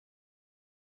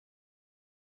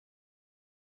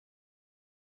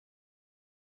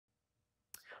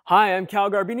Hi, I'm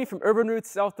Cal Garbini from Urban Roots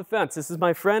Self-Defense. This is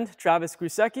my friend, Travis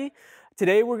Grusecki.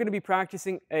 Today we're going to be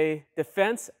practicing a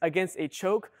defense against a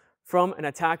choke from an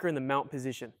attacker in the mount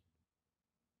position.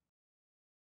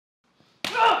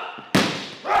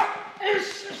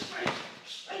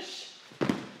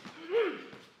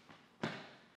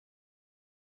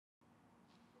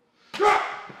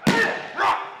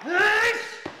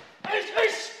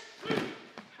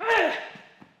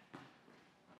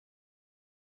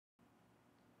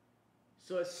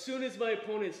 So as soon as my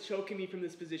opponent is choking me from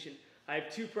this position, I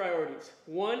have two priorities.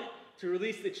 One, to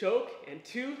release the choke, and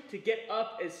two, to get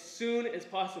up as soon as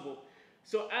possible.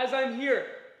 So as I'm here,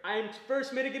 I'm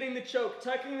first mitigating the choke,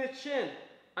 tucking the chin.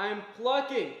 I'm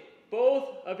plucking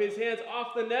both of his hands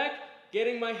off the neck,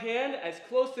 getting my hand as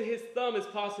close to his thumb as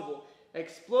possible.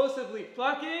 Explosively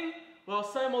plucking while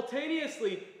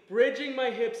simultaneously bridging my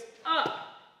hips up.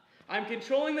 I'm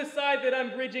controlling the side that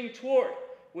I'm bridging toward,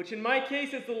 which in my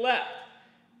case is the left.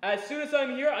 As soon as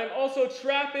I'm here, I'm also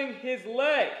trapping his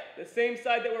leg, the same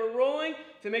side that we're rolling,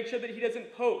 to make sure that he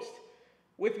doesn't post.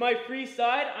 With my free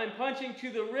side, I'm punching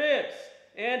to the ribs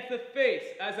and the face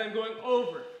as I'm going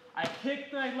over. I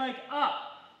kick my leg up,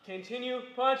 continue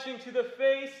punching to the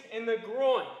face and the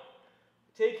groin.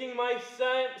 Taking my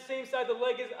same side the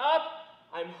leg is up,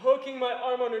 I'm hooking my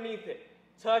arm underneath it,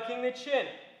 tucking the chin,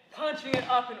 punching it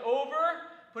up and over,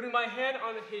 putting my hand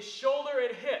on his shoulder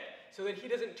and hip, so that he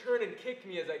doesn't turn and kick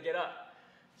me as I get up.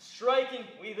 Striking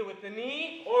either with the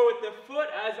knee or with the foot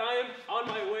as I am on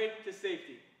my way to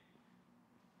safety.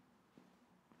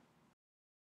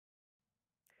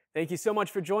 Thank you so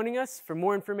much for joining us. For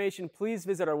more information, please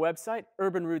visit our website,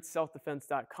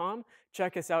 urbanrootsselfdefense.com.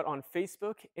 Check us out on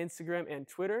Facebook, Instagram, and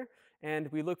Twitter. And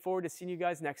we look forward to seeing you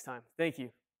guys next time. Thank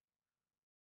you.